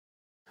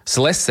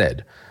Celeste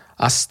said,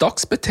 are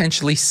stocks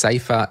potentially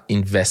safer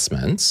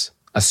investments,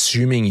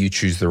 assuming you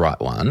choose the right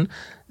one,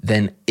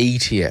 than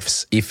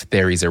ETFs if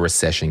there is a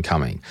recession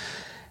coming?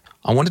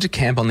 I wanted to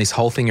camp on this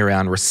whole thing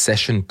around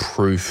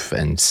recession-proof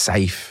and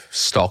safe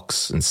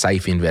stocks and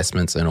safe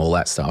investments and all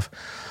that stuff.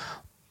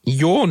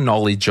 Your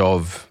knowledge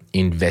of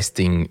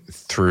investing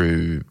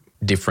through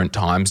different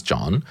times,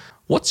 John,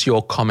 what's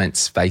your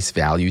comments face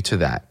value to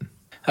that?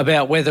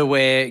 About whether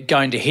we're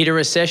going to hit a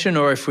recession,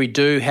 or if we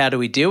do, how do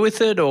we deal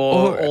with it,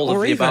 or all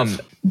of the above?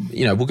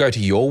 We'll go to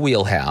your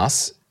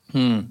wheelhouse.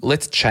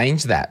 Let's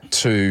change that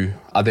to,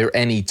 are there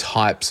any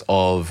types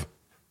of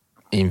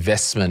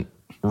investment,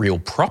 real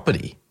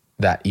property,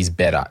 that is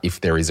better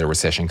if there is a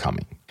recession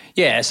coming?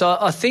 Yeah, so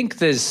I think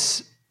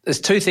there's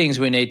two things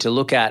we need to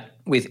look at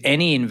with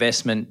any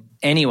investment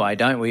anyway,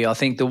 don't we? I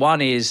think the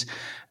one is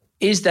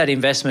that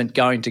investment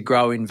going to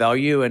grow in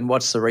value, and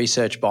what's the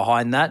research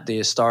behind that, the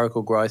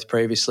historical growth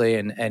previously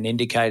and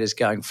indicators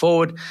going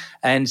forward?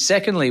 And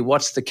secondly,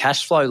 what's the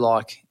cash flow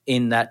like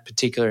in that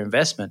particular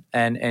investment?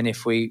 And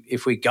if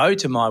we go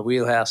to my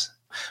wheelhouse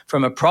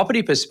from a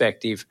property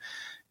perspective,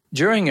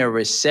 during a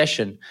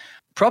recession,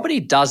 property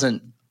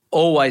doesn't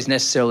always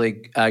necessarily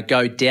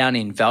go down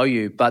in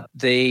value, but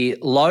the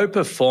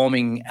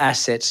low-performing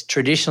assets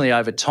traditionally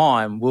over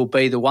time will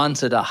be the ones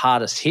that are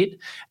hardest hit,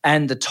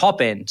 and the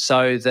top end,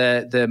 so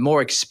the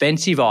more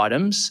expensive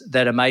items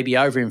that are maybe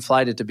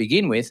overinflated to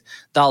begin with,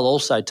 they'll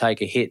also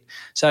take a hit.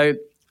 So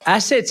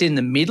assets in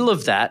the middle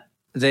of that,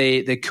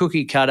 the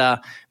cookie-cutter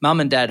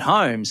mum and dad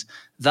homes,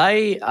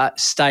 they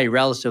stay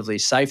relatively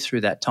safe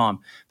through that time.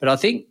 But I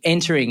think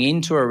entering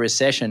into a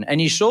recession, and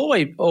you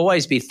should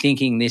always be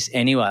thinking this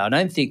anyway, I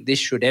don't think this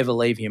should ever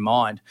leave your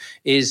mind,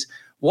 is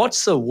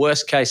what's the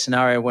worst case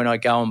scenario when I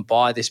go and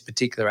buy this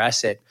particular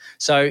asset?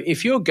 So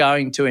if you're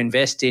going to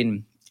invest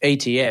in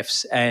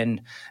ETFs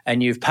and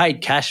you've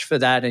paid cash for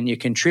that and you're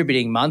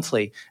contributing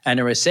monthly and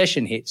a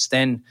recession hits,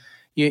 then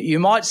you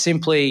might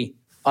simply,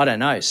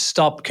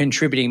 stop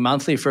contributing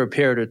monthly for a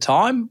period of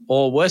time,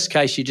 or worst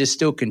case, you just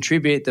still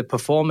contribute. The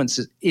performance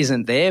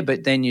isn't there,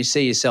 but then you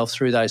see yourself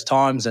through those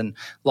times and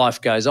life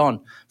goes on.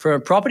 From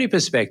a property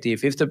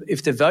perspective,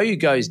 if the value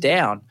goes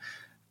down,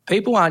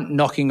 people aren't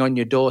knocking on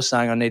your door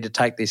saying, I need to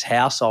take this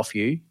house off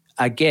you.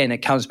 Again,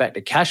 it comes back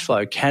to cash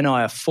flow. Can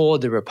I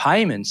afford the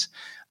repayments?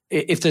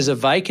 If there's a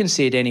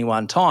vacancy at any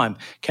one time,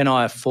 can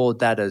I afford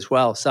that as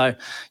well? So,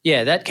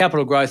 yeah, that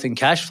capital growth and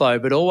cash flow,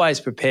 but always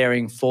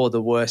preparing for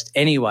the worst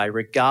anyway,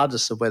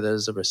 regardless of whether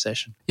there's a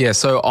recession. Yeah,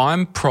 so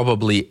I'm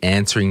probably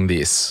answering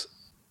this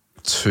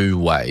two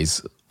ways.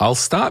 I'll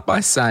start by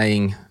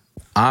saying,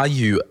 are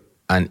you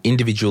an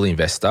individual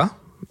investor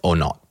or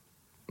not?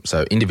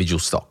 So individual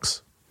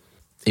stocks.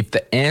 If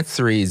the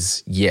answer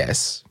is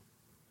yes,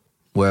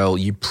 well,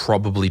 you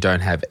probably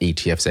don't have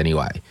ETFs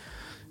anyway.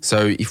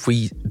 So if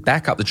we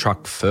back up the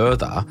truck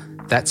further,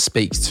 that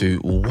speaks to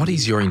what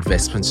is your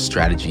investment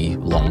strategy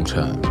long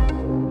term?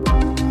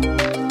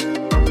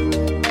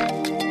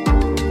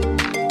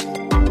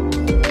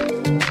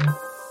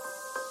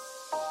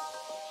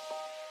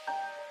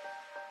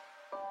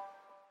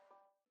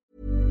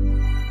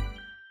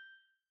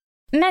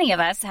 Many of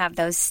us have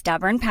those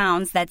stubborn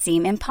pounds that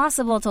seem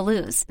impossible to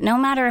lose, no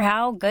matter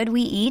how good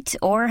we eat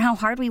or how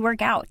hard we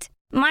work out.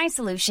 My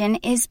solution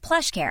is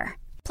PlushCare.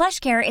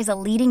 PlushCare is a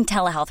leading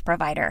telehealth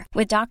provider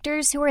with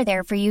doctors who are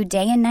there for you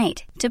day and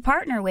night to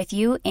partner with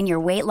you in your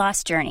weight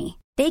loss journey.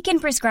 They can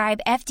prescribe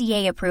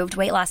FDA-approved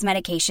weight loss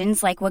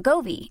medications like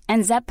Wegovy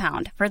and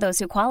Zepbound for those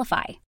who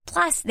qualify.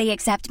 Plus, they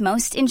accept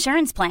most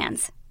insurance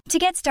plans. To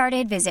get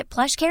started, visit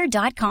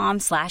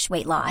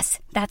plushcare.com/weightloss.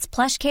 That's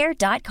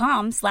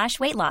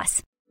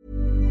plushcare.com/weightloss.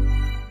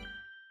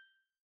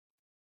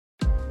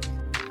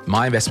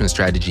 My investment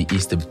strategy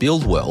is to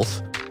build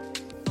wealth,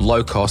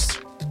 low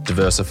cost,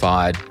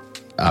 diversified,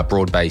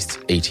 broad-based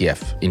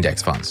ETF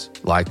index funds.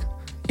 Like,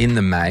 in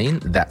the main,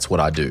 that's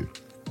what I do.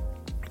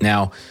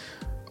 Now,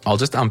 I'll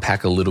just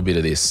unpack a little bit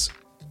of this.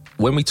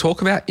 When we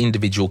talk about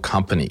individual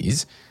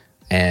companies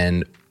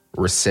and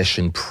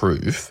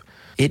recession-proof,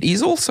 it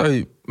is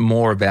also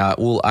more about,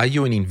 well, are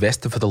you an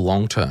investor for the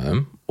long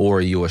term, or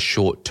are you a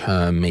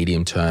short-term,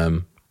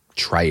 medium-term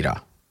trader?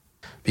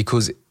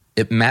 Because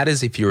it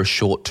matters if you're a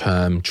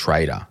short-term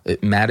trader.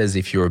 It matters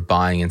if you're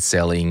buying and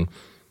selling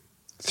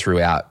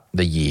throughout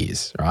the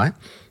years, right?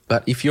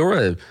 But if you're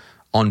a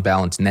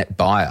on-balance net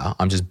buyer,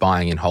 I'm just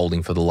buying and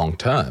holding for the long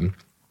term,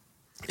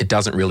 it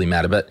doesn't really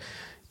matter. But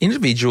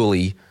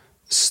individually,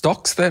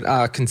 stocks that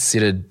are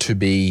considered to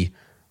be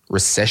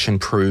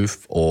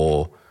recession-proof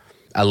or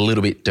a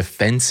little bit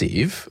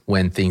defensive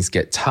when things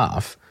get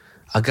tough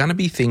are going to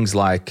be things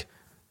like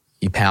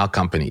your power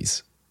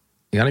companies.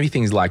 They're going to be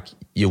things like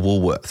your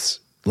Woolworths,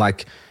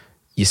 like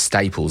your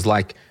staples.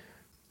 Like,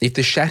 if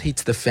the shat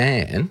hits the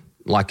fan,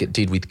 like it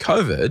did with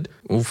COVID,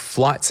 well,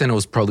 Flight Centre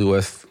was probably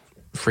worth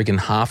freaking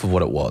half of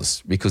what it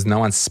was because no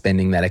one's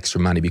spending that extra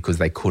money because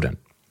they couldn't.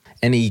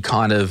 Any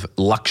kind of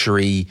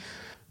luxury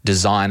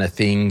designer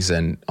things,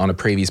 and on a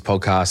previous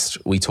podcast,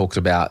 we talked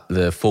about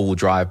the four-wheel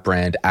drive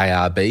brand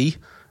ARB.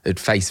 At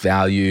face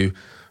value,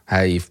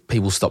 hey, if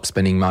people stop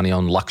spending money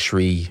on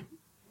luxury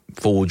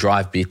four-wheel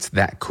drive bits,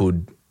 that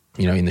could,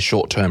 in the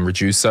short term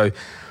reduce. So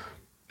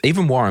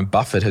even Warren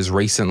Buffett has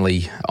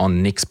recently,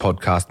 on Nick's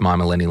podcast, My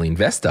Millennial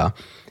Investor,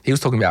 he was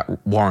talking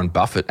about Warren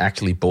Buffett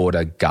actually bought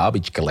a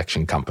garbage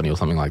collection company or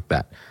something like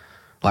that.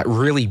 Like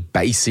really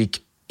basic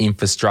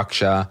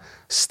infrastructure,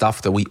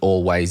 stuff that we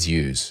always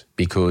use.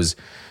 Because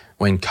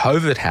when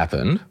COVID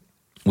happened,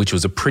 which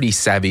was a pretty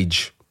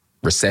savage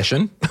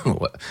recession,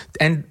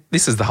 and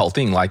this is the whole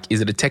thing, like,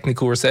 is it a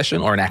technical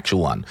recession or an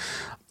actual one?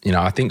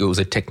 I think it was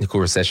a technical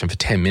recession for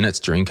 10 minutes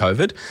during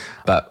COVID,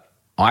 but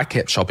I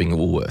kept shopping at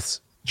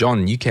Woolworths.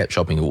 John, you kept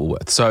shopping at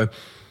Woolworths. So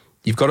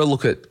you've got to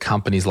look at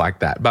companies like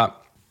that. But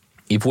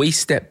if we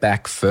step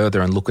back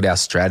further and look at our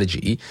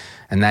strategy,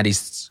 and that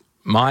is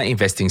my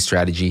investing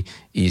strategy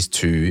is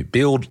to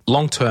build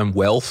long-term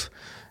wealth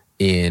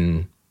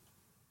in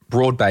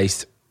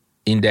broad-based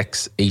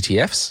index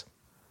ETFs,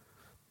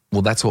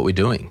 well, that's what we're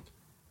doing.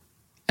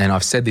 And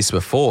I've said this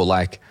before,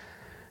 like,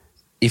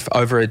 if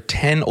over a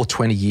 10 or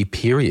 20-year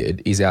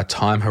period is our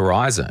time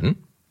horizon,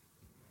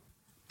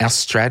 our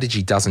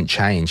strategy doesn't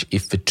change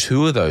if for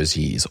 2 of those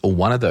years or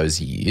 1 of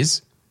those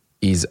years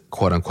is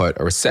quote-unquote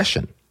a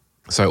recession.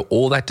 So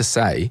all that to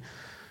say,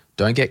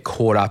 don't get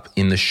caught up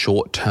in the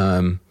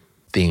short-term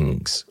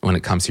things when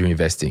it comes to your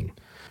investing.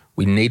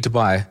 We need to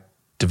buy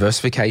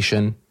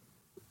diversification,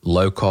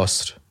 low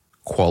cost,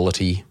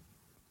 quality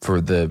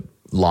for the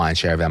lion's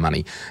share of our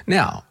money.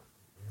 Now,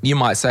 you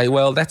might say,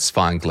 well, that's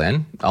fine,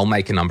 Glenn. I'll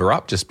make a number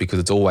up just because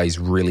it's always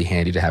really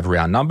handy to have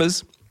round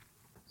numbers.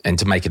 And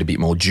to make it a bit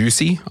more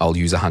juicy, I'll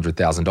use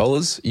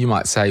 $100,000. You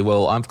might say,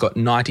 well, I've got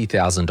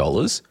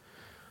 $90,000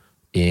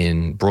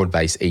 in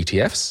broad-based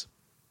ETFs,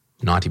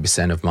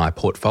 90% of my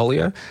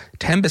portfolio,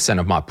 10%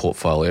 of my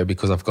portfolio,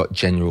 because I've got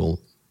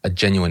a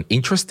genuine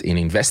interest in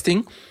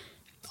investing,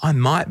 I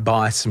might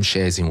buy some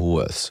shares in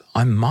Woolworths.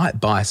 I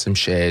might buy some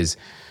shares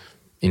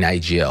in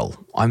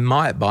AGL. I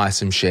might buy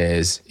some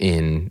shares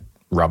in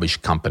rubbish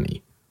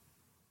company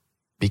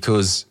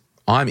because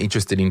I'm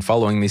interested in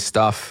following this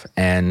stuff,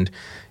 and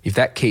if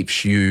that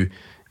keeps you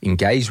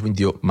engaged with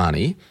your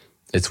money,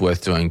 it's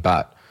worth doing.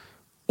 But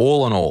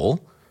all in all,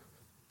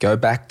 go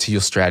back to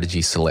your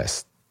strategy,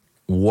 Celeste.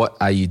 What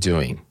are you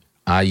doing?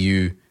 Are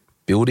you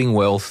building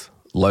wealth,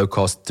 low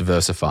cost,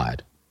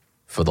 diversified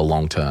for the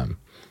long term?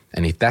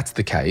 And if that's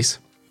the case,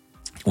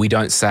 we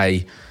don't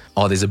say,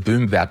 oh, there's a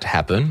boom about to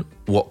happen.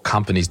 What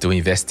companies do we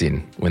invest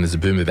in when there's a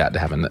boom about to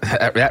happen?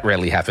 That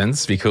rarely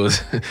happens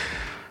because,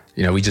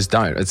 we just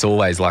don't. It's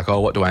always like,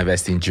 oh, what do I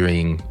invest in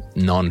during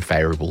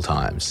non-favorable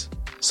times?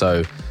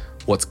 So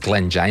what's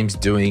Glenn James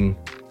doing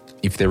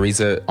if there is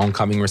an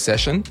oncoming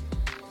recession?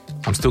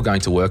 I'm still going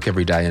to work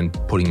every day and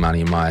putting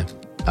money in my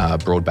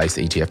broad-based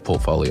ETF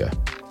portfolio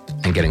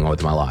and getting on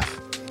with my life.